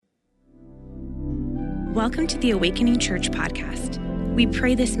Welcome to the Awakening Church podcast. We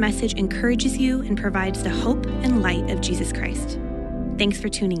pray this message encourages you and provides the hope and light of Jesus Christ. Thanks for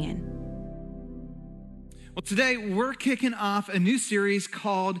tuning in. Well, today we're kicking off a new series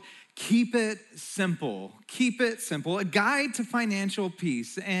called Keep It Simple. Keep It Simple, a guide to financial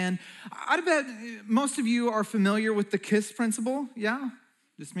peace. And I bet most of you are familiar with the KISS principle. Yeah?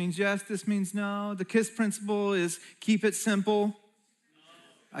 This means yes, this means no. The KISS principle is keep it simple.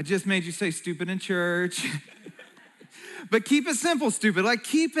 I just made you say stupid in church. But keep it simple, stupid. Like,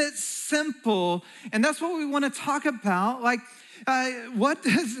 keep it simple. And that's what we want to talk about. Like, what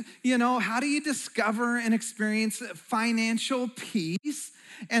does, how do you discover and experience financial peace?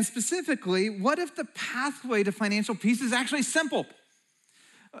 And specifically, what if the pathway to financial peace is actually simple?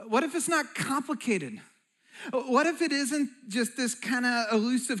 What if it's not complicated? What if it isn't just this kind of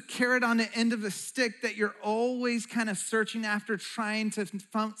elusive carrot on the end of a stick that you're always kind of searching after, trying to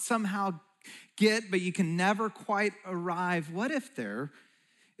somehow get, but you can never quite arrive? What if there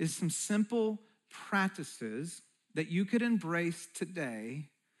is some simple practices that you could embrace today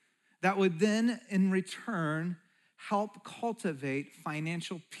that would then, in return, help cultivate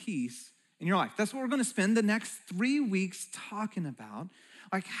financial peace in your life? That's what we're going to spend the next 3 weeks talking about.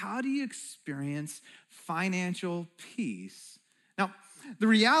 Like, how do you experience financial peace? Now, the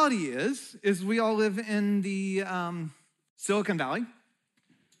reality is we all live in the Silicon Valley.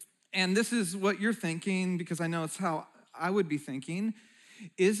 And this is what you're thinking, because I know it's how I would be thinking.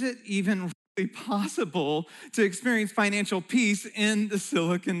 Is it even really possible to experience financial peace in the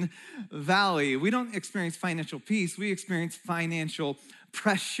Silicon Valley? We don't experience financial peace. We experience financial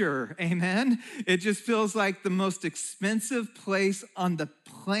pressure, amen? It just feels like the most expensive place on the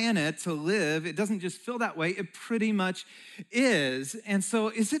planet to live. It doesn't just feel that way, it pretty much is. And so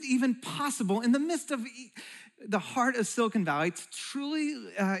is it even possible in the midst of the heart of Silicon Valley to truly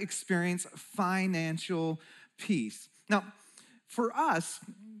experience financial peace? Now, for us,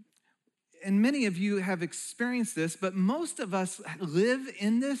 and many of you have experienced this, but most of us live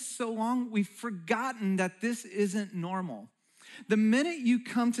in this so long, we've forgotten that this isn't normal. The minute you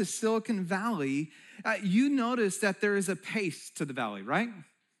come to Silicon Valley, you notice that there is a pace to the valley, right?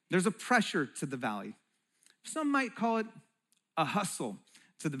 There's a pressure to the valley. Some might call it a hustle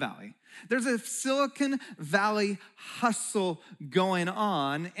to the valley. There's a Silicon Valley hustle going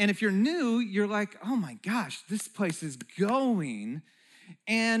on. And if you're new, you're like, oh my gosh, this place is going.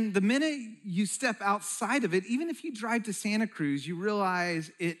 And the minute you step outside of it, even if you drive to Santa Cruz, you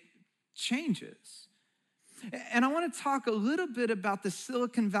realize it changes. And I want to talk a little bit about the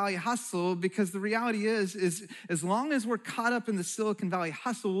Silicon Valley hustle, because the reality is as long as we're caught up in the Silicon Valley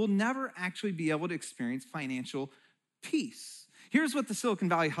hustle, we'll never actually be able to experience financial peace. Here's what the Silicon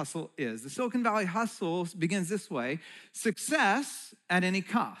Valley hustle is. The Silicon Valley hustle begins this way: success at any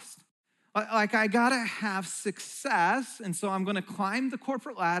cost. Like, I gotta have success, and so I'm gonna climb the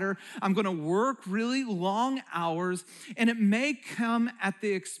corporate ladder, I'm gonna work really long hours, and it may come at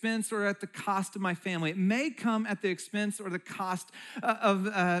the expense or at the cost of my family. It may come at the expense or the cost of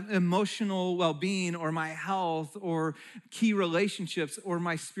emotional well-being or my health or key relationships or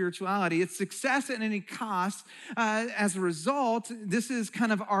my spirituality. It's success at any cost. As a result, this is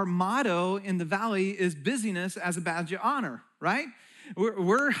kind of our motto in the Valley, is busyness as a badge of honor, right?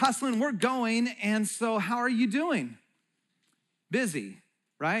 We're hustling, we're going, and so how are you doing? Busy,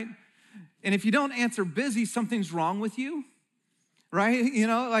 right? And if you don't answer busy, something's wrong with you, right?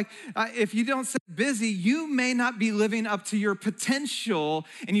 If you don't say busy, you may not be living up to your potential,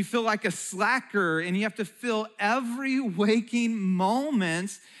 and you feel like a slacker, and you have to fill every waking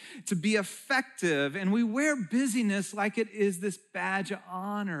moment to be effective. And we wear busyness like it is this badge of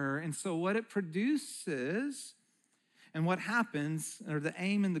honor. And so what it produces, and what happens, or the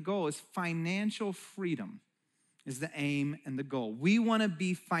aim and the goal, is financial freedom is the aim and the goal. We want to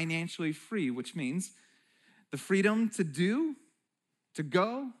be financially free, which means the freedom to do, to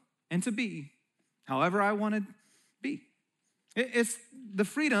go, and to be however I want to be. It's the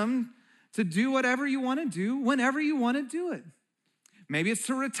freedom to do whatever you want to do, whenever you want to do it. Maybe it's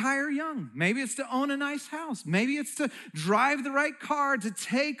to retire young. Maybe it's to own a nice house. Maybe it's to drive the right car, to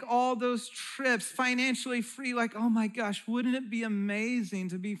take all those trips financially free. Like, oh my gosh, wouldn't it be amazing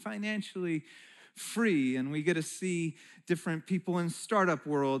to be financially free? And we get to see different people in startup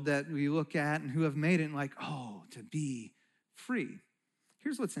world that we look at and who have made it, and like, oh, to be free.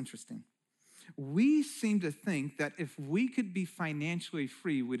 Here's what's interesting. We seem to think that if we could be financially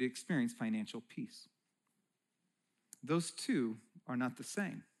free, we'd experience financial peace. Those two are not the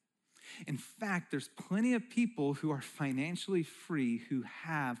same. In fact, there's plenty of people who are financially free who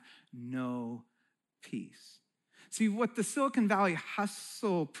have no peace. See, what the Silicon Valley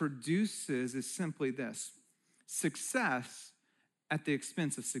hustle produces is simply this: success at the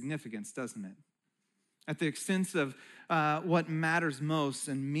expense of significance, doesn't it? At the expense of what matters most,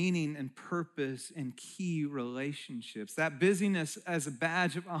 and meaning and purpose and key relationships. That busyness as a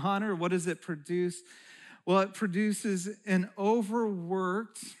badge of honor, what does it produce? Well, it produces an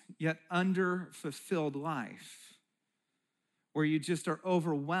overworked yet under-fulfilled life where you just are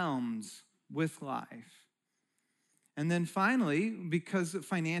overwhelmed with life. And then finally, because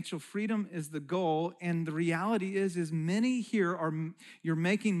financial freedom is the goal, and the reality is many here you're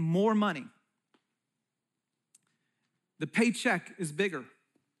making more money. The paycheck is bigger.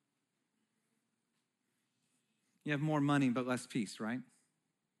 You have more money, but less peace, right?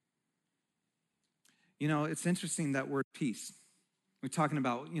 You know, it's interesting, that word peace. We're talking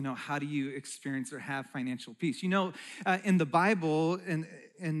about, how do you experience or have financial peace? In the Bible,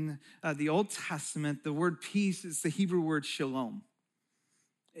 in the Old Testament, the word peace is the Hebrew word shalom.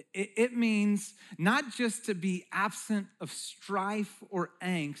 It means not just to be absent of strife or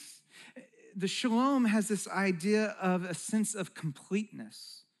angst. The shalom has this idea of a sense of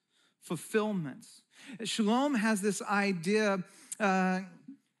completeness, fulfillment. Shalom has this idea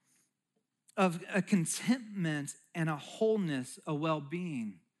of a contentment and a wholeness, a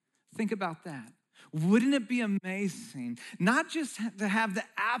well-being. Think about that. Wouldn't it be amazing not just to have the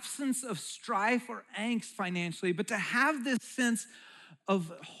absence of strife or angst financially, but to have this sense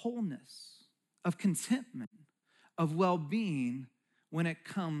of wholeness, of contentment, of well-being when it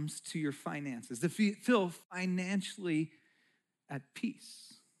comes to your finances, to feel financially at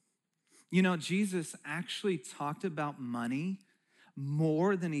peace? Jesus actually talked about money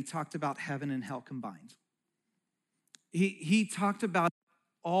more than he talked about heaven and hell combined. He talked about it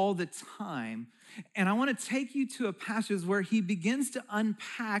all the time. And I want to take you to a passage where he begins to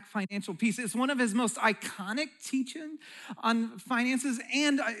unpack financial peace. It's one of his most iconic teaching on finances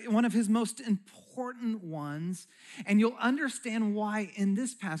and one of his most important ones. And you'll understand why in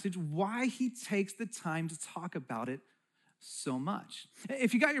this passage, why he takes the time to talk about it so much.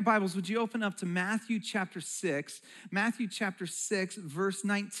 If you got your Bibles, would you open up to Matthew chapter 6? Matthew chapter 6, verse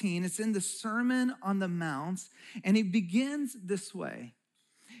 19. It's in the Sermon on the Mount, and it begins this way.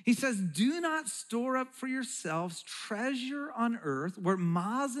 He says, "Do not store up for yourselves treasure on earth where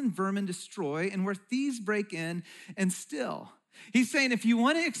moths and vermin destroy and where thieves break in and steal." He's saying if you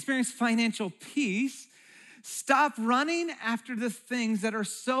want to experience financial peace, stop running after the things that are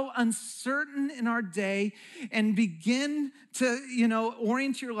so uncertain in our day and begin to,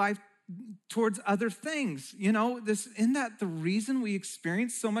 orient your life towards other things. Isn't that the reason we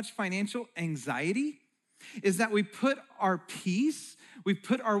experience so much financial anxiety? Is that we put our peace, we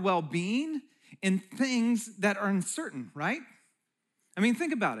put our well-being in things that are uncertain, right? I mean,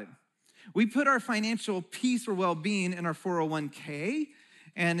 think about it. We put our financial peace or well-being in our 401k,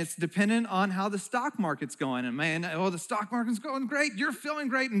 and it's dependent on how the stock market's going. And man, the stock market's going great. You're feeling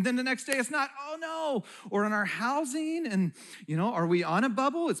great. And then the next day it's not. Oh no. Or in our housing, and are we on a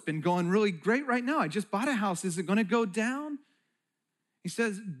bubble? It's been going really great right now. I just bought a house. Is it going to go down? He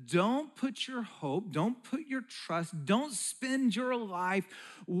says, don't put your hope, don't put your trust, don't spend your life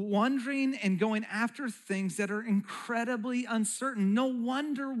wondering and going after things that are incredibly uncertain. No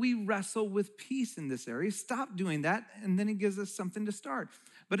wonder we wrestle with peace in this area. Stop doing that, and then he gives us something to start.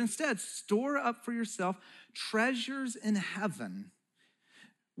 But instead, store up for yourself treasures in heaven,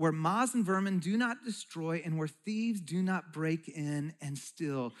 where moths and vermin do not destroy and where thieves do not break in and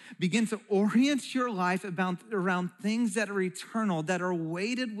steal. Begin to orient your life around things that are eternal, that are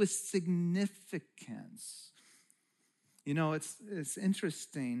weighted with significance. It's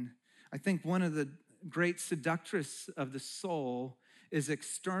interesting. I think one of the great seductress of the soul is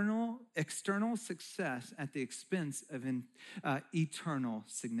external success at the expense of eternal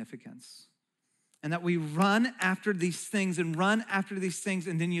significance. And that we run after these things, and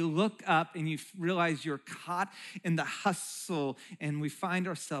then you look up and you realize you're caught in the hustle, and we find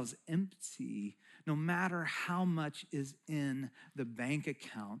ourselves empty no matter how much is in the bank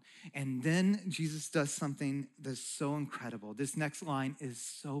account. And then Jesus does something that's so incredible. This next line is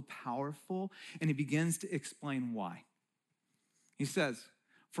so powerful, and he begins to explain why. He says,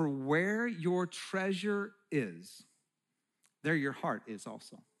 "For where your treasure is, there your heart is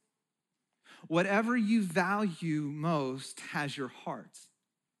also." Whatever you value most has your heart.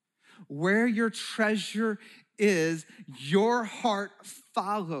 Where your treasure is, your heart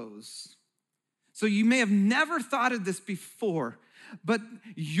follows. So you may have never thought of this before, but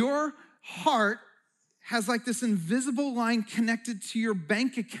your heart has like this invisible line connected to your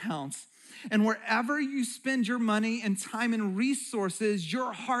bank accounts. And wherever you spend your money and time and resources,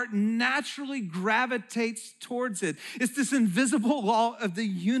 your heart naturally gravitates towards it. It's this invisible law of the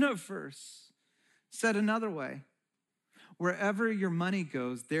universe. Said another way, wherever your money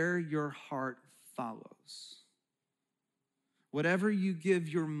goes, there your heart follows. Whatever you give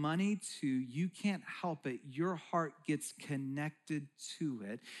your money to, you can't help it. Your heart gets connected to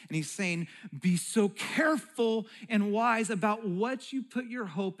it. And he's saying, be so careful and wise about what you put your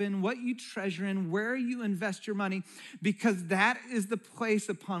hope in, what you treasure in, where you invest your money, because that is the place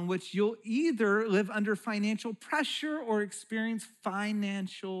upon which you'll either live under financial pressure or experience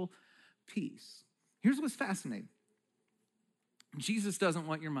financial peace. Here's what's fascinating. Jesus doesn't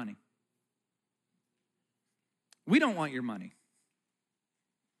want your money. We don't want your money.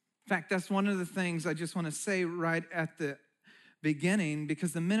 In fact, that's one of the things I just want to say right at the beginning,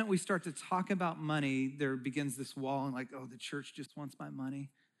 because the minute we start to talk about money, there begins this wall and like, oh, the church just wants my money.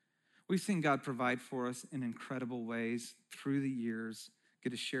 We've seen God provide for us in incredible ways through the years, get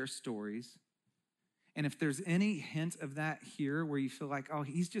to share stories. And if there's any hint of that here where you feel like, oh,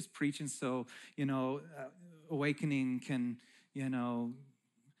 he's just preaching so, Awakening can,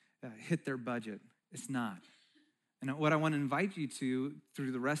 hit their budget. It's not. And what I want to invite you to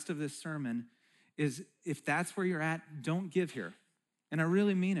through the rest of this sermon is if that's where you're at, don't give here. And I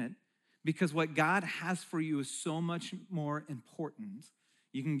really mean it, because what God has for you is so much more important.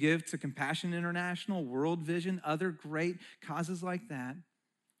 You can give to Compassion International, World Vision, other great causes like that.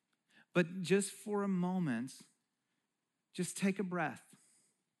 But just for a moment, just take a breath.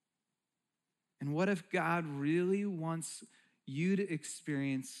 And what if God really wants you to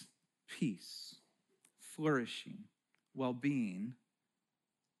experience peace, flourishing, well-being?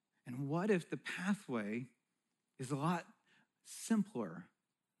 And what if the pathway is a lot simpler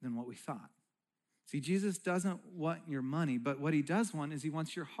than what we thought? See, Jesus doesn't want your money, but what he does want is he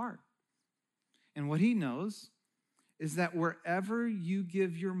wants your heart. And what he knows is that wherever you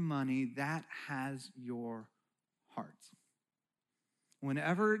give your money, that has your heart.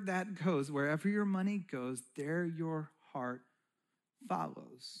 Whenever that goes, wherever your money goes, there your heart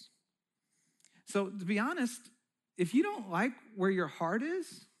follows. So to be honest, if you don't like where your heart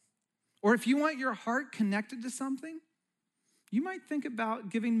is, or if you want your heart connected to something, you might think about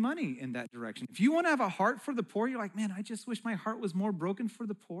giving money in that direction. If you want to have a heart for the poor, you're like, man, I just wish my heart was more broken for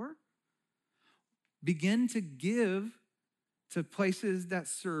the poor. Begin to give to places that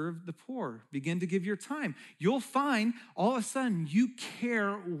serve the poor. Begin to give your time. You'll find all of a sudden you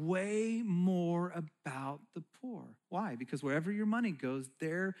care way more about the poor. Why? Because wherever your money goes,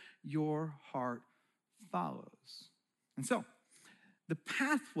 there your heart follows. And so, the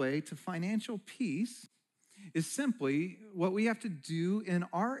pathway to financial peace is simply what we have to do in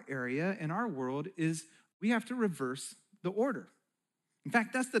our area, in our world, is we have to reverse the order. In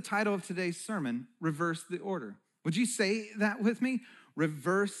fact, that's the title of today's sermon, Reverse the Order. Would you say that with me?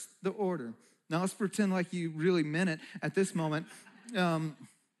 Reverse the order. Now let's pretend like you really meant it at this moment.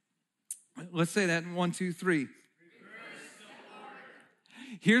 Let's say that in 1, 2, 3.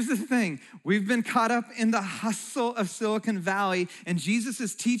 Here's the thing. We've been caught up in the hustle of Silicon Valley, and Jesus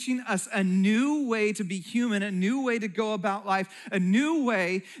is teaching us a new way to be human, a new way to go about life, a new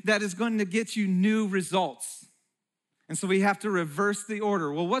way that is going to get you new results. And so we have to reverse the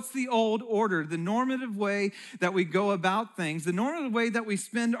order. Well, what's the old order? The normative way that we go about things, the normative way that we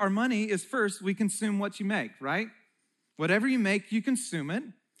spend our money is first, we consume what you make, right? Whatever you make, you consume it.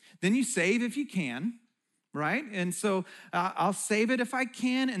 Then you save if you can. Right? And so I'll save it if I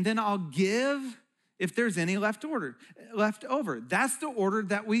can, and then I'll give if there's any left over. That's the order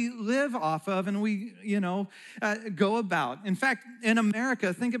that we live off of and we, go about. In fact, in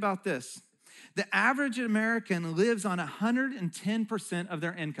America, think about this. The average American lives on 110% of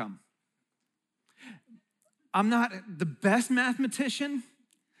their income. I'm not the best mathematician,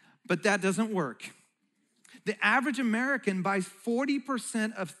 but that doesn't work. The average American buys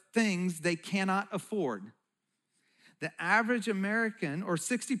 40% of things they cannot afford. The average American, or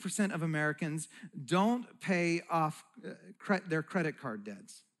 60% of Americans, don't pay off their credit card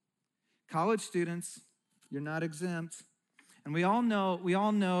debts. College students, you're not exempt. And we all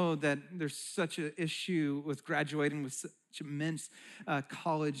know that there's such an issue with graduating with such immense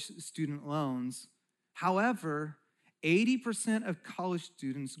college student loans. However, 80% of college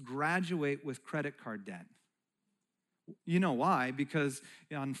students graduate with credit card debt. You know why? Because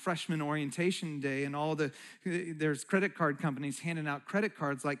on freshman orientation day and there's credit card companies handing out credit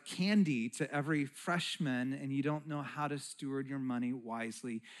cards like candy to every freshman, and you don't know how to steward your money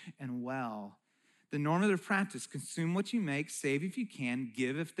wisely and well. The normative practice: consume what you make, save if you can,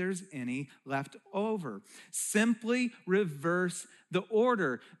 give if there's any left over. Simply reverse the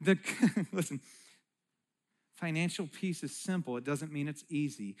order. Listen, financial peace is simple. It doesn't mean it's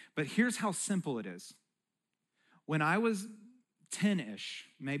easy, but here's how simple it is. When I was 10-ish,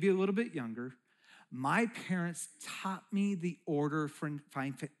 maybe a little bit younger, my parents taught me the order for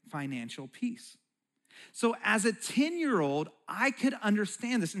financial peace. So as a 10-year-old, I could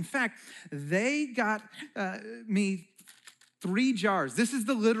understand this. In fact, they got me 3 jars. This is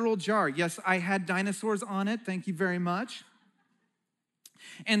the literal jar. Yes, I had dinosaurs on it. Thank you very much.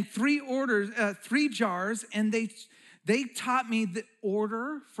 And 3 jars, and they taught me the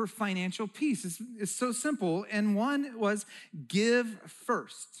order for financial peace. It's so simple. And one was give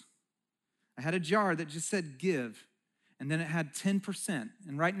first. I had a jar that just said give, and then it had 10%.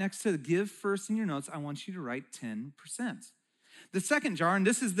 And right next to the give first in your notes, I want you to write 10%. The second jar, and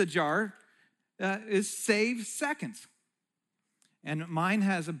this is the jar, is save second. And mine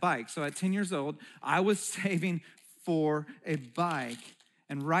has a bike. So at 10 years old, I was saving for a bike.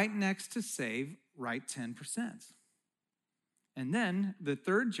 And right next to save, write 10%. And then the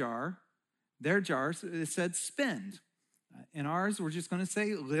third jar, their jars, it said spend. In ours, we're just going to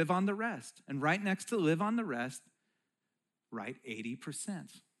say live on the rest. And right next to live on the rest, write 80%.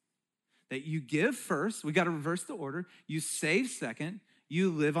 That you give first, we got to reverse the order. You save second, you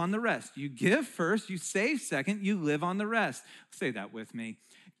live on the rest. You give first, you save second, you live on the rest. Say that with me.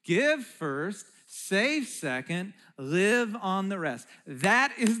 Give first, save second, live on the rest.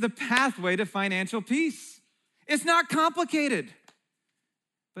 That is the pathway to financial peace. It's not complicated,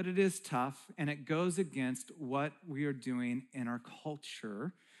 but it is tough, and it goes against what we are doing in our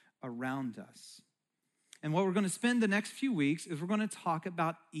culture around us. And what we're going to spend the next few weeks is we're going to talk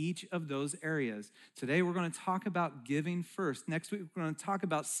about each of those areas. Today, we're going to talk about giving first. Next week, we're going to talk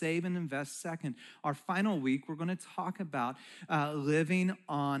about save and invest second. Our final week, we're going to talk about living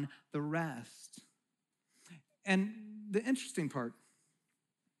on the rest. And the interesting part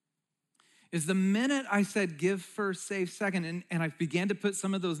is the minute I said give first, save second, and I began to put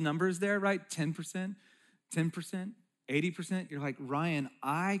some of those numbers there, right? 10%, 10%. 80%, you're like, Ryan,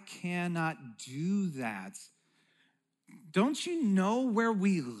 I cannot do that. Don't you know where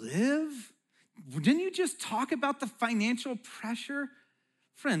we live? Didn't you just talk about the financial pressure?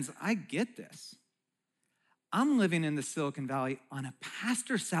 Friends, I get this. I'm living in the Silicon Valley on a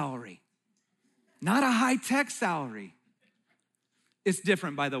pastor salary, not a high-tech salary. It's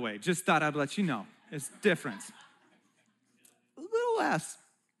different, by the way. Just thought I'd let you know. It's different. A little less.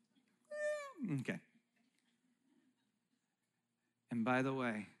 Okay. And by the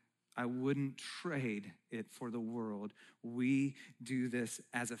way, I wouldn't trade it for the world. We do this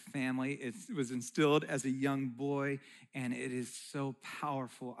as a family. It was instilled as a young boy, and it is so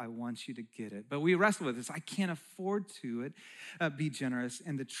powerful. I want you to get it. But we wrestle with this. I can't afford to be generous.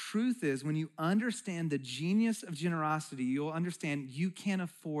 And the truth is, when you understand the genius of generosity, you'll understand you can't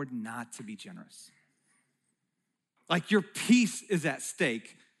afford not to be generous. Like your peace is at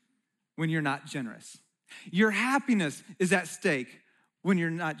stake when you're not generous. Your happiness is at stake when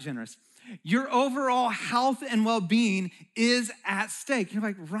you're not generous. Your overall health and well-being is at stake. You're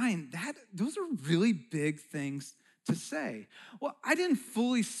like, Ryan, those are really big things to say. Well, I didn't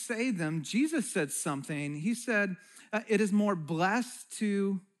fully say them. Jesus said something. He said, it is more blessed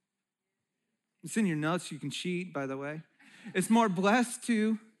to, it's in your notes, you can cheat, by the way. It's more blessed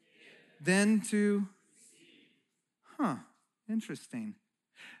to than to, interesting.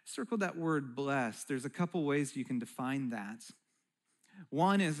 Circle that word blessed. There's a couple ways you can define that.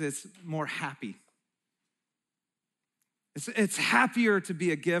 One is it's more happy. It's happier to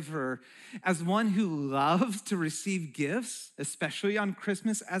be a giver. As one who loves to receive gifts, especially on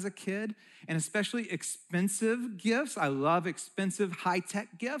Christmas as a kid, and especially expensive gifts. I love expensive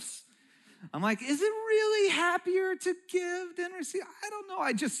high-tech gifts. I'm like, is it really happier to give than receive? I don't know.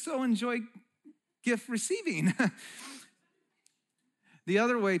 I just so enjoy gift receiving. The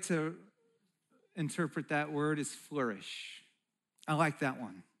other way to interpret that word is flourish. I like that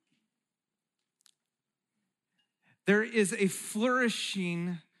one. There is a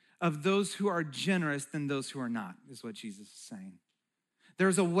flourishing of those who are generous than those who are not, is what Jesus is saying.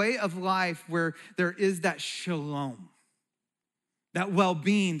 There's a way of life where there is that shalom, that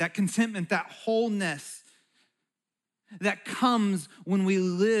well-being, that contentment, that wholeness that comes when we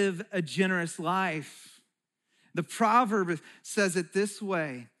live a generous life. The proverb says it this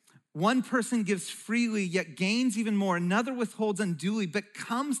way: one person gives freely, yet gains even more. Another withholds unduly, but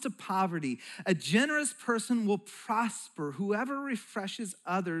comes to poverty. A generous person will prosper. Whoever refreshes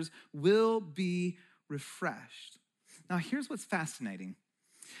others will be refreshed. Now, here's what's fascinating.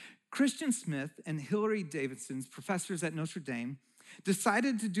 Christian Smith and Hilary Davidson's professors at Notre Dame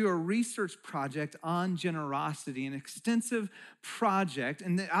decided to do a research project on generosity, an extensive project.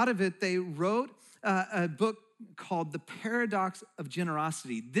 And out of it, they wrote a book called The Paradox of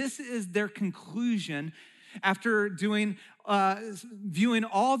Generosity. This is their conclusion after viewing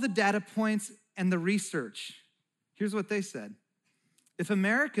all the data points and the research. Here's what they said. If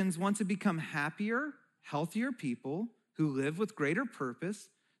Americans want to become happier, healthier people who live with greater purpose,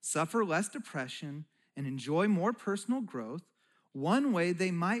 suffer less depression, and enjoy more personal growth, one way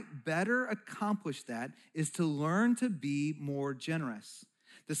they might better accomplish that is to learn to be more generous.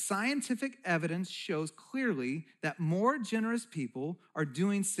 The scientific evidence shows clearly that more generous people are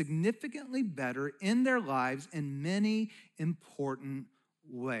doing significantly better in their lives in many important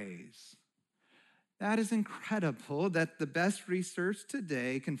ways. That is incredible that the best research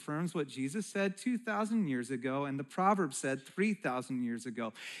today confirms what Jesus said 2,000 years ago and the Proverbs said 3,000 years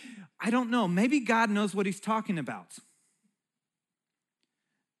ago. I don't know. Maybe God knows what he's talking about.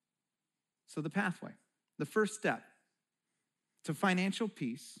 So the pathway, the first step to financial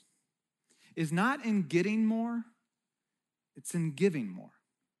peace is not in getting more, it's in giving more.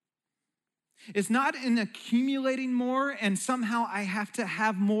 It's not in accumulating more and somehow I have to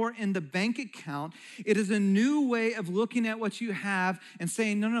have more in the bank account. It is a new way of looking at what you have and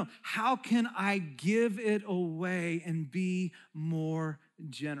saying, no, how can I give it away and be more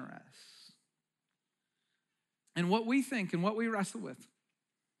generous? And what we think and what we wrestle with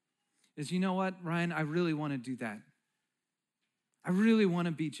is, you know what, Ryan, I really want to do that. I really want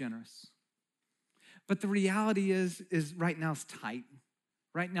to be generous. But the reality is right now it's tight.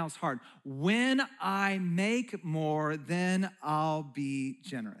 Right now it's hard. When I make more, then I'll be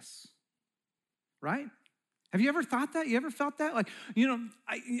generous. Right? Have you ever thought that? You ever felt that? Like,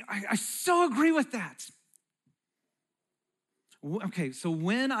 I so agree with that. Okay, so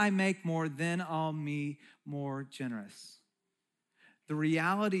when I make more, then I'll be more generous. The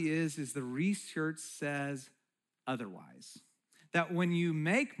reality is the research says otherwise. That when you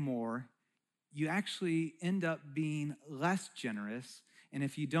make more, you actually end up being less generous. And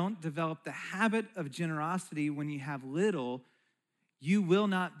if you don't develop the habit of generosity when you have little, you will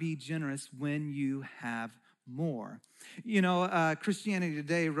not be generous when you have more. Christianity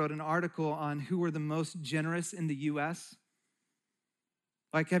Today wrote an article on who were the most generous in the U.S.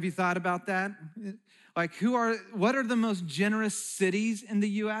 Like, have you thought about that? Like, what are the most generous cities in the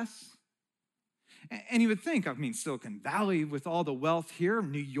U.S.? And you would think, Silicon Valley with all the wealth here,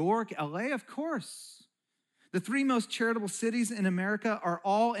 New York, LA, of course. The three most charitable cities in America are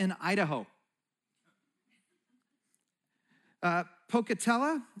all in Idaho.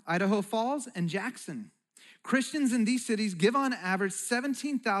 Pocatello, Idaho Falls, and Jackson. Christians in these cities give on average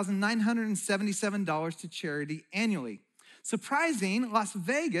 $17,977 to charity annually. Surprising, Las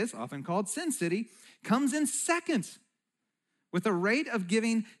Vegas, often called Sin City, comes in second with a rate of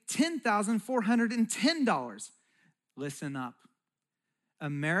giving $10,410. Listen up.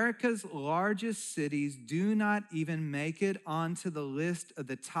 America's largest cities do not even make it onto the list of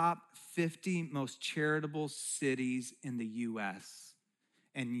the top 50 most charitable cities in the U.S.,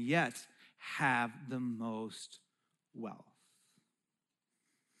 and yet have the most wealth.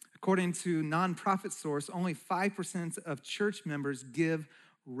 According to nonprofit source, only 5% of church members give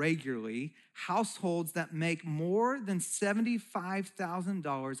regularly. Households that make more than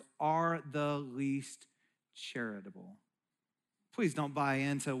 $75,000 are the least charitable. Please don't buy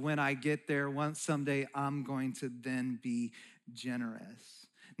into when I get there, someday I'm going to then be generous.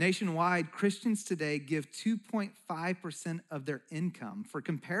 Nationwide, Christians today give 2.5% of their income. For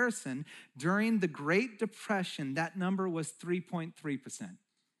comparison, during the Great Depression, that number was 3.3%.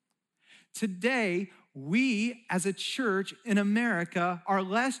 Today, we as a church in America are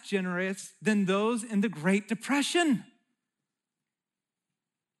less generous than those in the Great Depression.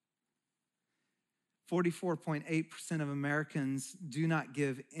 44.8% of Americans do not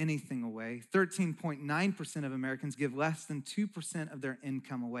give anything away. 13.9% of Americans give less than 2% of their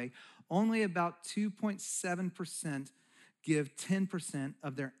income away. Only about 2.7% give 10%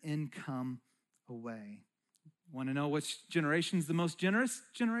 of their income away. Want to know which generation is the most generous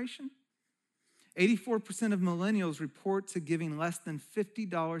generation? 84% of millennials report to giving less than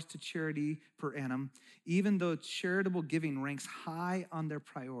 $50 to charity per annum, even though charitable giving ranks high on their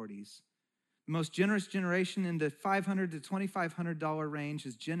priorities. The most generous generation in the $500 to $2,500 range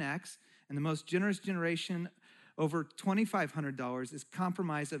is Gen X, and the most generous generation over $2,500 is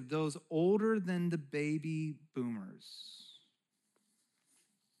comprised of those older than the baby boomers.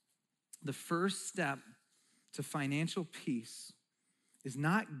 The first step to financial peace is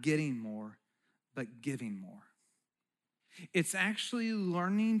not getting more, but giving more. It's actually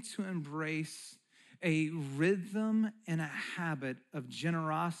learning to embrace a rhythm and a habit of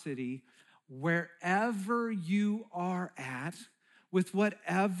generosity wherever you are at with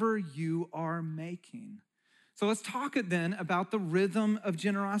whatever you are making. So let's talk then about the rhythm of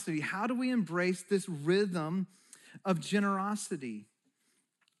generosity. How do we embrace this rhythm of generosity?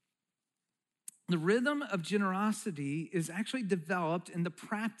 The rhythm of generosity is actually developed in the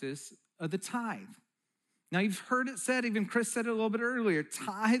practice of the tithe. Now, you've heard it said, even Chris said it a little bit earlier,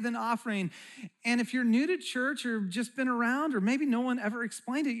 tithe and offering. And if you're new to church or just been around, or maybe no one ever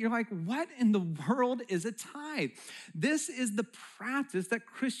explained it, you're like, what in the world is a tithe? This is the practice that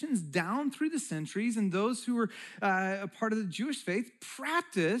Christians down through the centuries and those who were a part of the Jewish faith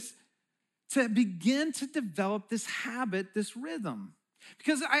practice to begin to develop this habit, this rhythm.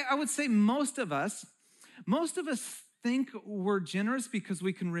 Because I would say most of us think we're generous because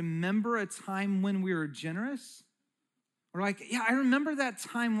we can remember a time when we were generous. We're like, yeah, I remember that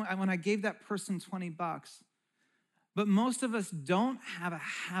time when I gave that person $20. But most of us don't have a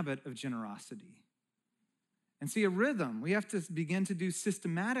habit of generosity. And see, a rhythm, we have to begin to do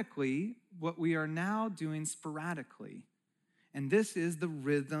systematically what we are now doing sporadically. And this is the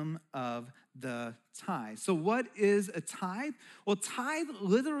rhythm of the tithe. So what is a tithe? Well, tithe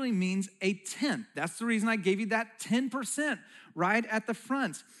literally means a tenth. That's the reason I gave you that 10% right at the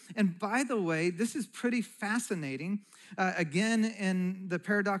front. And by the way, this is pretty fascinating. Again, in the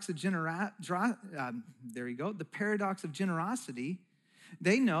paradox of the paradox of generosity,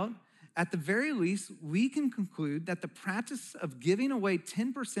 they note, at the very least, we can conclude that the practice of giving away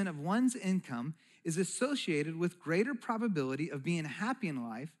 10% of one's income is associated with greater probability of being happy in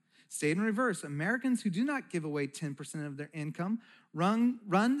life. Stated in reverse, Americans who do not give away 10% of their income run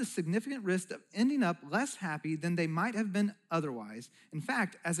the significant risk of ending up less happy than they might have been otherwise. In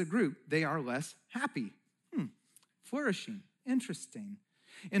fact, as a group, they are less happy. Flourishing, interesting.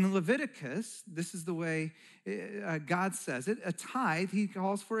 In Leviticus, this is the way God says it, a tithe, he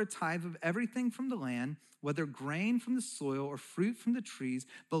calls for a tithe of everything from the land, whether grain from the soil or fruit from the trees,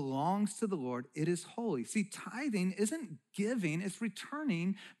 belongs to the Lord. It is holy. See, tithing isn't giving, it's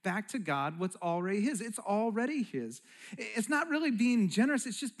returning back to God what's already his. It's already his. It's not really being generous,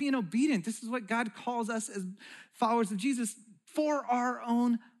 it's just being obedient. This is what God calls us as followers of Jesus for our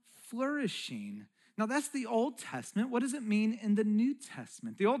own flourishing. Now, that's the Old Testament. What does it mean in the New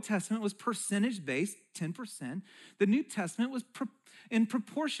Testament? The Old Testament was percentage-based, 10%. The New Testament was in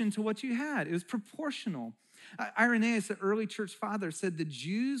proportion to what you had. It was proportional. Irenaeus, the early church father, said the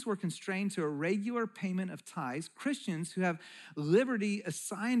Jews were constrained to a regular payment of tithes. Christians who have liberty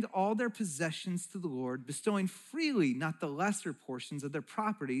assigned all their possessions to the Lord, bestowing freely, not the lesser portions of their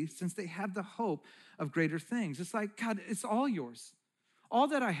property, since they have the hope of greater things. It's like, God, it's all yours. All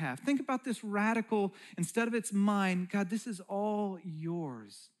that I have. Think about this radical, instead of it's mine, God, this is all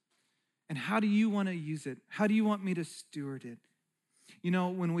yours. And how do you want to use it? How do you want me to steward it? You know,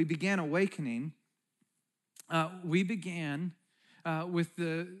 when we began Awakening, we began with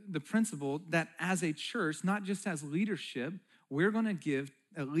the principle that as a church, not just as leadership, we're going to give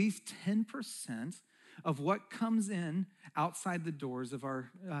at least 10% of what comes in outside the doors of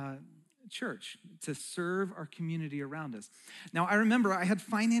our church to serve our community around us. Now, I remember I had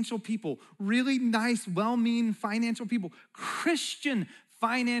financial people, really nice, well-meaning financial people, Christian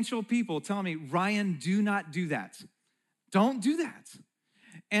financial people telling me, Ryan, do not do that. Don't do that.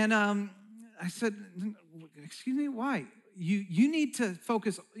 And I said, excuse me, why? You need to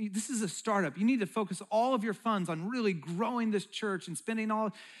focus, this is a startup. You need to focus all of your funds on really growing this church and spending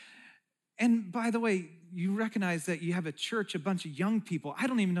all. And by the way, you recognize that you have a church, a bunch of young people. I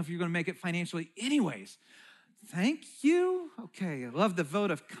don't even know if you're going to make it financially anyways. Thank you. Okay, I love the vote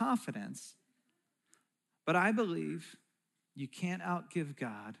of confidence. But I believe you can't outgive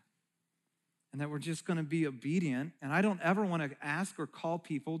God and that we're just going to be obedient. And I don't ever want to ask or call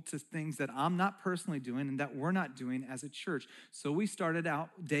people to things that I'm not personally doing and that we're not doing as a church. So we started out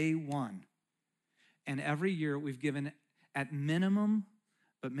day one. And every year we've given at minimum,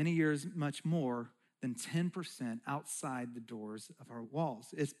 but many years much more than 10% outside the doors of our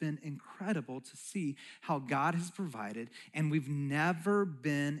walls. It's been incredible to see how God has provided, and we've never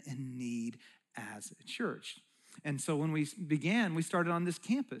been in need as a church. And so when we began, we started on this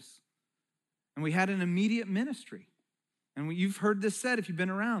campus, and we had an immediate ministry. And you've heard this said, if you've been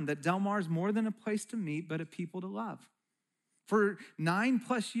around, that Del Mar is more than a place to meet, but a people to love. For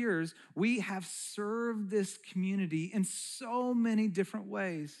 9+ years, we have served this community in so many different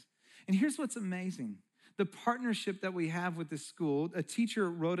ways. And here's what's amazing. The partnership that we have with this school, a teacher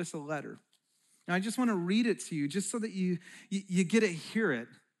wrote us a letter. Now, I just want to read it to you just so that you get to hear it.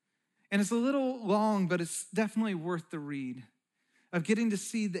 And it's a little long, but it's definitely worth the read, of getting to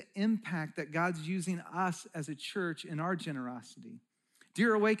see the impact that God's using us as a church in our generosity.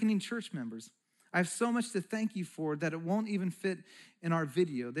 Dear Awakening Church members, I have so much to thank you for that it won't even fit in our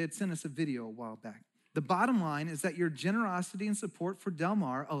video. They had sent us a video a while back. The bottom line is that your generosity and support for Del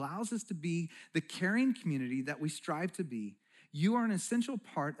Mar allows us to be the caring community that we strive to be. You are an essential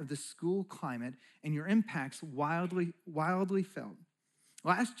part of the school climate, and your impact's wildly felt.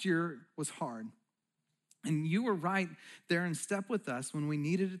 Last year was hard, and you were right there in step with us when we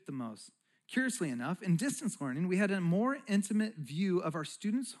needed it the most. Curiously enough, in distance learning, we had a more intimate view of our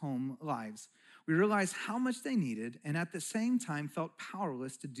students' home lives. We realized how much they needed, and at the same time felt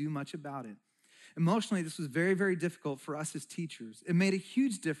powerless to do much about it. Emotionally, this was very, very difficult for us as teachers. It made a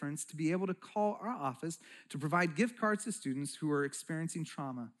huge difference to be able to call our office to provide gift cards to students who were experiencing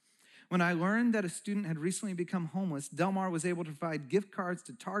trauma. When I learned that a student had recently become homeless, Del Mar was able to provide gift cards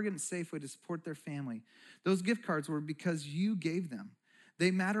to Target and Safeway to support their family. Those gift cards were because you gave them.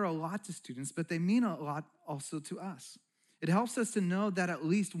 They matter a lot to students, but they mean a lot also to us. It helps us to know that at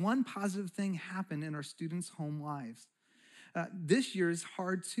least one positive thing happened in our students' home lives. This year is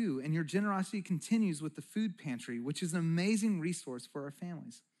hard too, and your generosity continues with the food pantry, which is an amazing resource for our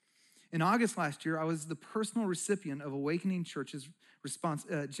families. In August last year, I was the personal recipient of Awakening Church's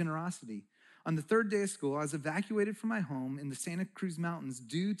generosity. On the third day of school, I was evacuated from my home in the Santa Cruz Mountains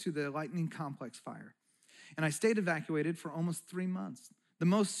due to the Lightning Complex fire. And I stayed evacuated for almost 3 months. The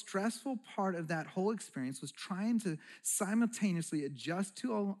most stressful part of that whole experience was trying to simultaneously adjust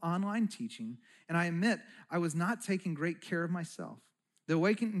to online teaching, and I admit I was not taking great care of myself. The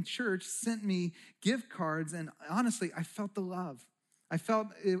Awakening Church sent me gift cards, and honestly, I felt the love. I felt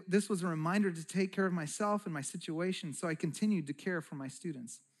this was a reminder to take care of myself and my situation, so I continued to care for my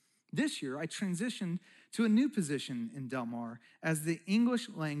students. This year, I transitioned to a new position in Del Mar as the English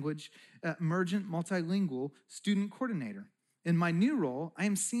language emergent multilingual student coordinator. In my new role, I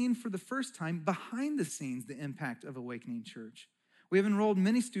am seeing for the first time behind the scenes the impact of Awakening Church. We have enrolled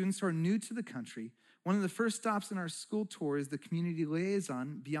many students who are new to the country. One of the first stops in our school tour is the community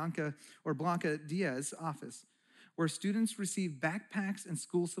liaison, Blanca Diaz's office, where students receive backpacks and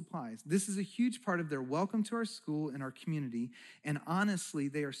school supplies. This is a huge part of their welcome to our school and our community, and honestly,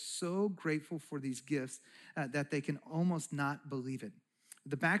 they are so grateful for these gifts that they can almost not believe it.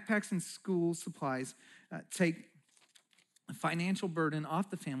 The backpacks and school supplies take a financial burden off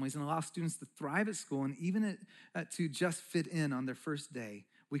the families and allow students to thrive at school and even to just fit in on their first day.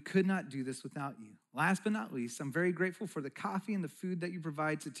 We could not do this without you. Last but not least, I'm very grateful for the coffee and the food that you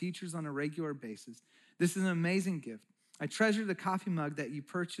provide to teachers on a regular basis. This is an amazing gift. I treasure the coffee mug that you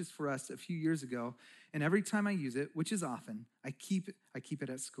purchased for us a few years ago, and every time I use it, which is often, I keep it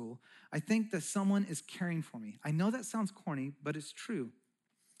at school. I think that someone is caring for me. I know that sounds corny, but it's true.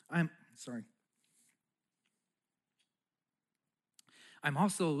 I'm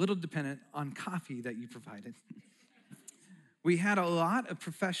also a little dependent on coffee that you provided. We had a lot of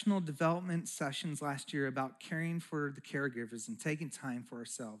professional development sessions last year about caring for the caregivers and taking time for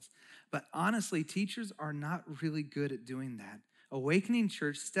ourselves. But honestly, teachers are not really good at doing that. Awakening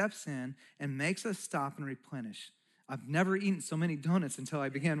Church steps in and makes us stop and replenish. I've never eaten so many donuts until I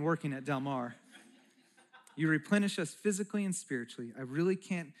began working at Del Mar. You replenish us physically and spiritually. I really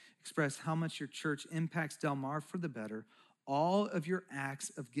can't express how much your church impacts Del Mar for the better. All of your acts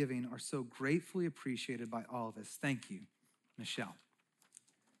of giving are so gratefully appreciated by all of us. Thank you, Michelle.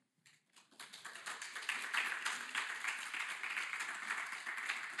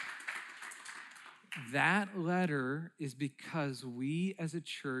 That letter is because we as a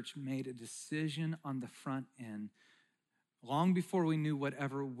church made a decision on the front end, long before we knew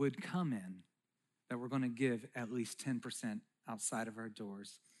whatever would come in, that we're going to give at least 10% outside of our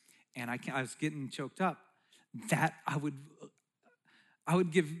doors. And I was getting choked up that I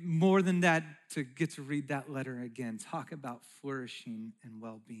would give more than that to get to read that letter again. Talk about flourishing and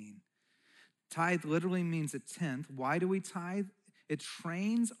well-being. Tithe literally means a tenth. Why do we tithe? It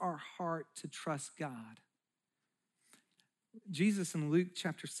trains our heart to trust God. Jesus in Luke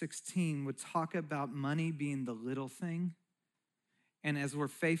chapter 16 would talk about money being the little thing. And as we're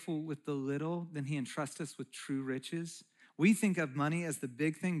faithful with the little, then he entrusts us with true riches. We think of money as the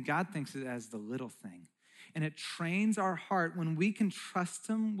big thing. God thinks of it as the little thing. And it trains our heart when we can trust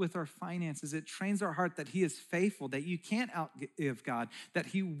him with our finances. It trains our heart that he is faithful, that you can't outgive God, that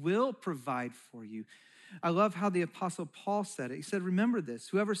he will provide for you. I love how the Apostle Paul said it. He said, remember this,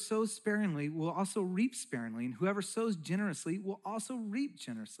 whoever sows sparingly will also reap sparingly, and whoever sows generously will also reap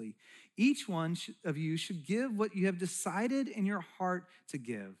generously. Each one of you should give what you have decided in your heart to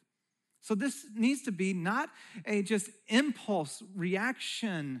give. So this needs to be not a just impulse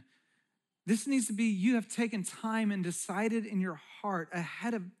reaction This needs to be you have taken time and decided in your heart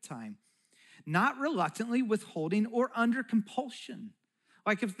ahead of time, not reluctantly withholding or under compulsion.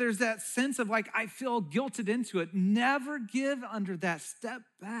 Like if there's that sense of like, I feel guilted into it, never give under that. Step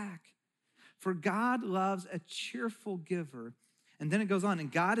back. For God loves a cheerful giver. And then it goes on,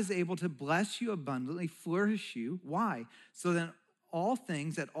 and God is able to bless you abundantly, flourish you. Why? So that all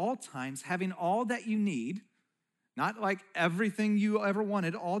things at all times, having all that you need, not like everything you ever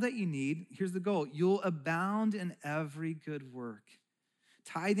wanted, all that you need, here's the goal, you'll abound in every good work.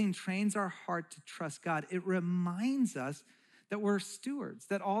 Tithing trains our heart to trust God. It reminds us that we're stewards,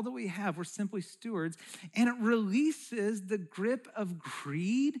 that all that we have, we're simply stewards, and it releases the grip of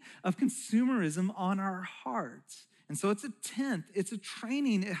greed, of consumerism on our hearts. And so it's a tenth, it's a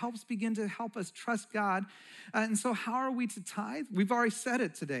training. It helps begin to help us trust God. And so how are we to tithe? We've already said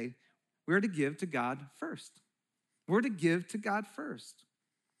it today. We're to give to God first. We're to give to God first.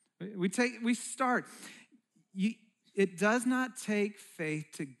 We start. It does not take faith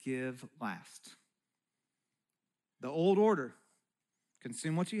to give last. The old order,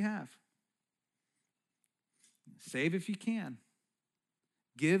 consume what you have. Save if you can.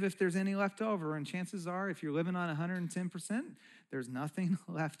 Give if there's any left over, and chances are, if you're living on 110%, there's nothing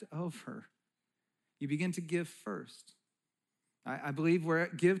left over. You begin to give first. I believe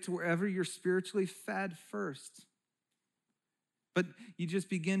give to wherever you're spiritually fed first. But you just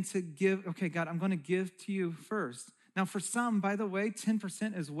begin to give, okay, God, I'm going to give to you first. Now, for some, by the way,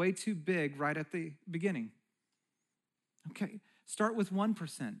 10% is way too big right at the beginning. Okay, start with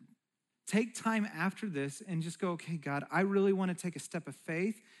 1%. Take time after this and just go, okay, God, I really want to take a step of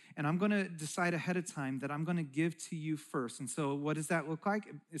faith, and I'm going to decide ahead of time that I'm going to give to you first. And so what does that look like?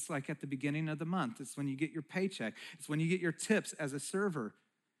 It's like at the beginning of the month. It's when you get your paycheck. It's when you get your tips as a server.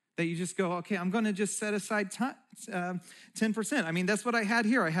 That you just go, okay, I'm going to just set aside 10%. I mean, that's what I had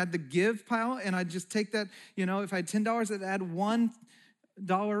here. I had the give pile, and I'd just take that, if I had $10, I'd add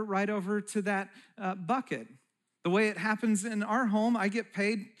 $1 right over to that bucket. The way it happens in our home, I get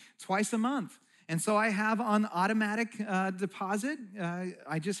paid twice a month. And so I have on automatic deposit,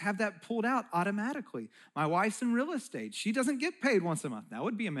 I just have that pulled out automatically. My wife's in real estate. She doesn't get paid once a month. That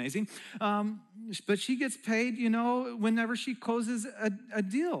would be amazing. But she gets paid, whenever she closes a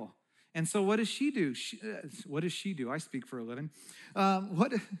deal. And so what does she do? What does she do? I speak for a living.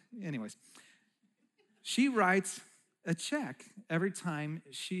 Anyways, she writes a check every time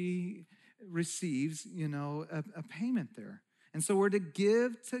she receives, a payment there. And so we're to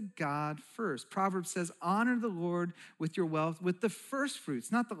give to God first. Proverbs says, honor the Lord with your wealth, with the first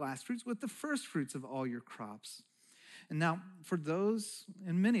fruits, not the last fruits, with the first fruits of all your crops. And now for those,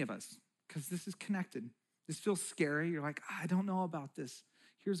 and many of us, because this is connected, this feels scary. You're like, I don't know about this.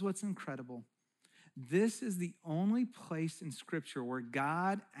 Here's what's incredible. This is the only place in Scripture where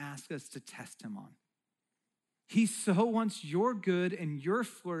God asks us to test him on. He so wants your good and your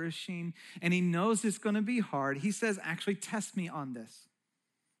flourishing, and he knows it's going to be hard. He says, actually, test me on this.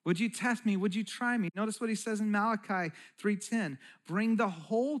 Would you test me? Would you try me? Notice what he says in Malachi 3:10. Bring the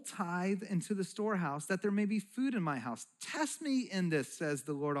whole tithe into the storehouse, that there may be food in my house. Test me in this, says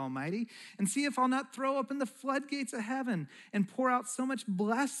the Lord Almighty, and see if I'll not throw open the floodgates of heaven and pour out so much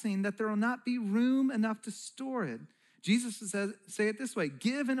blessing that there will not be room enough to store it. Jesus says, say it this way,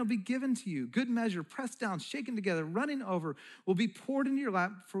 give and it'll be given to you. Good measure, pressed down, shaken together, running over, will be poured into your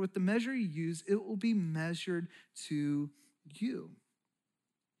lap. For with the measure you use, it will be measured to you.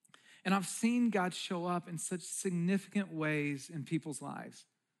 And I've seen God show up in such significant ways in people's lives.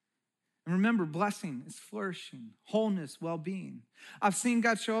 And remember, blessing is flourishing, wholeness, well-being. I've seen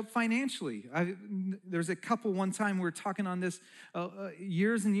God show up financially. There's a couple one time we were talking on this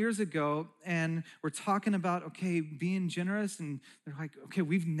years and years ago, and we're talking about, okay, being generous, and they're like, okay,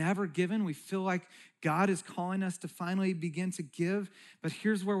 we've never given. We feel like God is calling us to finally begin to give, but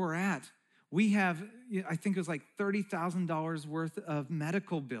here's where we're at. We have, I think it was like $30,000 worth of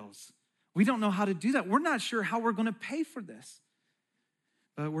medical bills. We don't know how to do that. We're not sure how we're going to pay for this.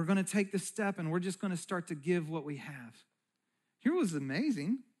 But we're going to take this step, and we're just going to start to give what we have. Here was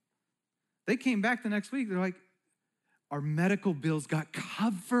amazing. They came back the next week. They're like, our medical bills got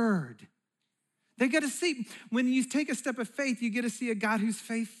covered. They got to see, when you take a step of faith, you get to see a God who's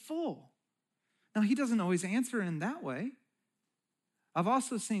faithful. Now, he doesn't always answer in that way. I've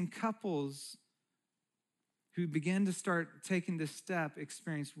also seen couples who begin to start taking this step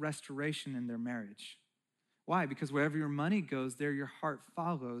experience restoration in their marriage. Why? Because wherever your money goes, there your heart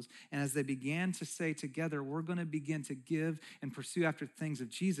follows. And as they began to say together, we're going to begin to give and pursue after things of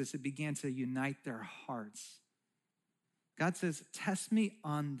Jesus, it began to unite their hearts. God says, test me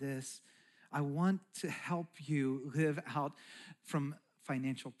on this. I want to help you live out from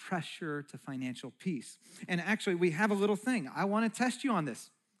financial pressure to financial peace. And actually, we have a little thing. I want to test you on this,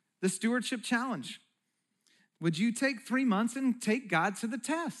 the stewardship challenge. Would you take 3 months and take God to the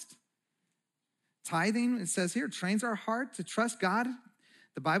test? Tithing, it says here, trains our heart to trust God.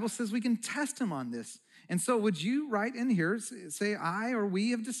 The Bible says we can test him on this. And so would you write in here, say, I or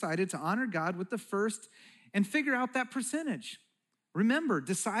we have decided to honor God with the first and figure out that percentage. Remember,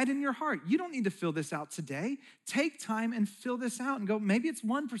 decide in your heart. You don't need to fill this out today. Take time and fill this out and go, maybe it's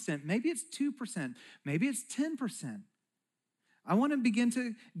 1%, maybe it's 2%, maybe it's 10%. I want to begin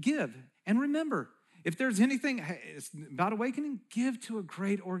to give. And remember, if there's anything, hey, it's about awakening, give to a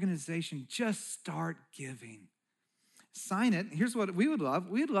great organization. Just start giving. Sign it. Here's what we would love.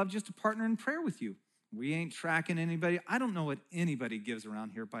 We'd love just to partner in prayer with you. We ain't tracking anybody. I don't know what anybody gives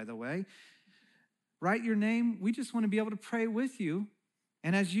around here, by the way. Write your name. We just want to be able to pray with you.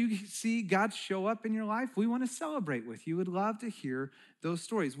 And as you see God show up in your life, we want to celebrate with you. We'd love to hear those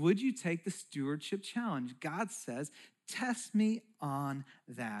stories. Would you take the stewardship challenge? God says, test me on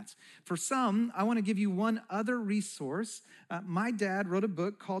that. For some, I want to give you one other resource. My dad wrote a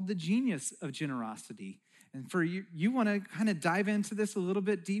book called The Genius of Generosity. And for you want to kind of dive into this a little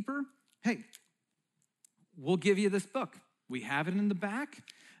bit deeper? Hey, we'll give you this book. We have it in the back,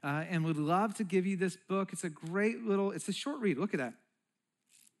 and would love to give you this book. It's a great little, it's a short read. Look at that.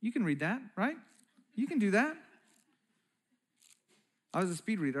 You can read that, right? You can do that. I was a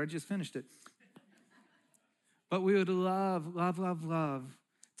speed reader. I just finished it. But we would love, love, love, love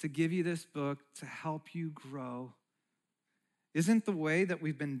to give you this book to help you grow. Isn't the way that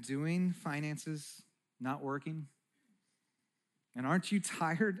we've been doing finances not working? And aren't you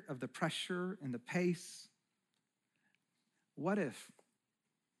tired of the pressure and the pace? What if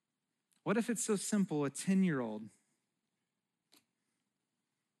it's so simple, a 10-year-old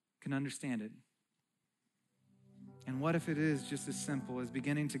can understand it? And what if it is just as simple as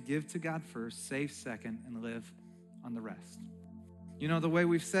beginning to give to God first, save second, and live on the rest? You know, the way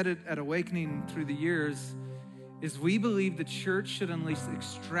we've said it at Awakening through the years is we believe the church should unleash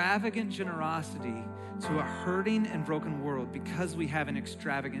extravagant generosity to a hurting and broken world because we have an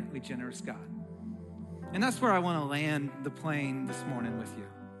extravagantly generous God. And that's where I want to land the plane this morning with you.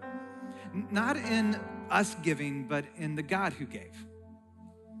 Not in us giving, but in the God who gave.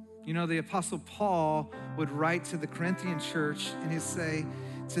 You know, the Apostle Paul would write to the Corinthian church and he'd say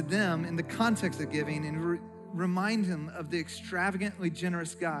to them in the context of giving and remind him of the extravagantly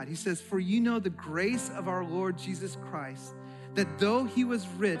generous God. He says, for you know the grace of our Lord Jesus Christ, that though he was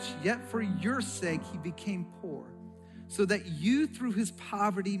rich, yet for your sake he became poor, so that you through his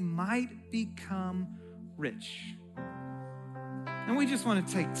poverty might become rich. And we just want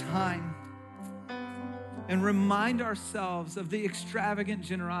to take time and remind ourselves of the extravagant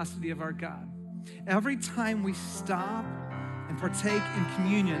generosity of our God. Every time we stop and partake in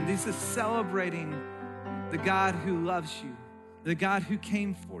communion, this is celebrating the God who loves you, the God who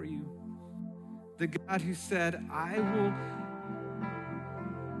came for you, the God who said, I will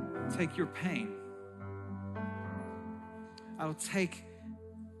take your pain. I will take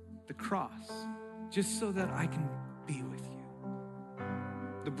the cross just so that I can be with you.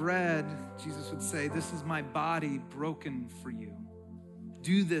 The bread, Jesus would say, this is my body broken for you.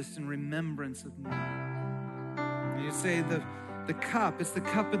 Do this in remembrance of me. And you say the cup, it's the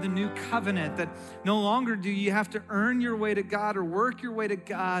cup of the new covenant, that no longer do you have to earn your way to God or work your way to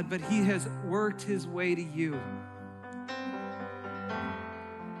God, but he has worked his way to you.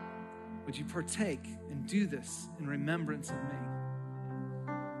 Would you partake and do this in remembrance of me?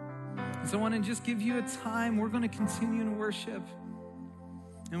 And so I want to just give you a time. We're going to continue in worship.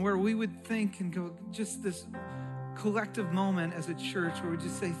 And where we would think and go, just this collective moment as a church where we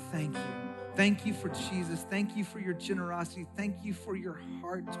just say, thank you. Thank you for Jesus. Thank you for your generosity. Thank you for your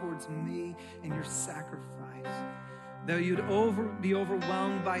heart towards me and your sacrifice. That you'd be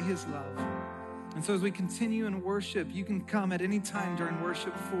overwhelmed by his love. And so as we continue in worship, you can come at any time during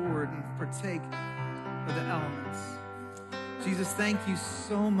worship forward and partake of the elements. Jesus, thank you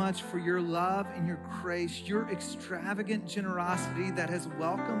so much for your love and your grace, your extravagant generosity that has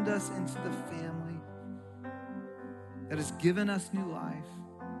welcomed us into the family, that has given us new life.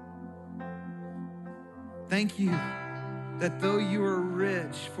 Thank you that though you were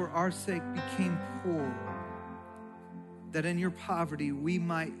rich, for our sake became poor, that in your poverty we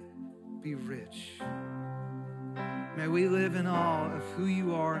might be rich. May we live in awe of who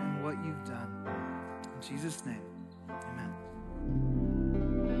you are and what you've done. In Jesus' name.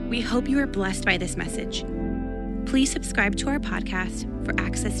 We hope you are blessed by this message. Please subscribe to our podcast for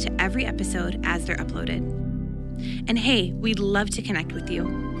access to every episode as they're uploaded. And hey, we'd love to connect with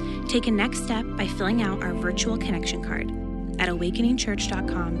you. Take a next step by filling out our virtual connection card at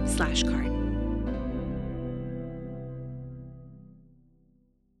awakeningchurch.com/card.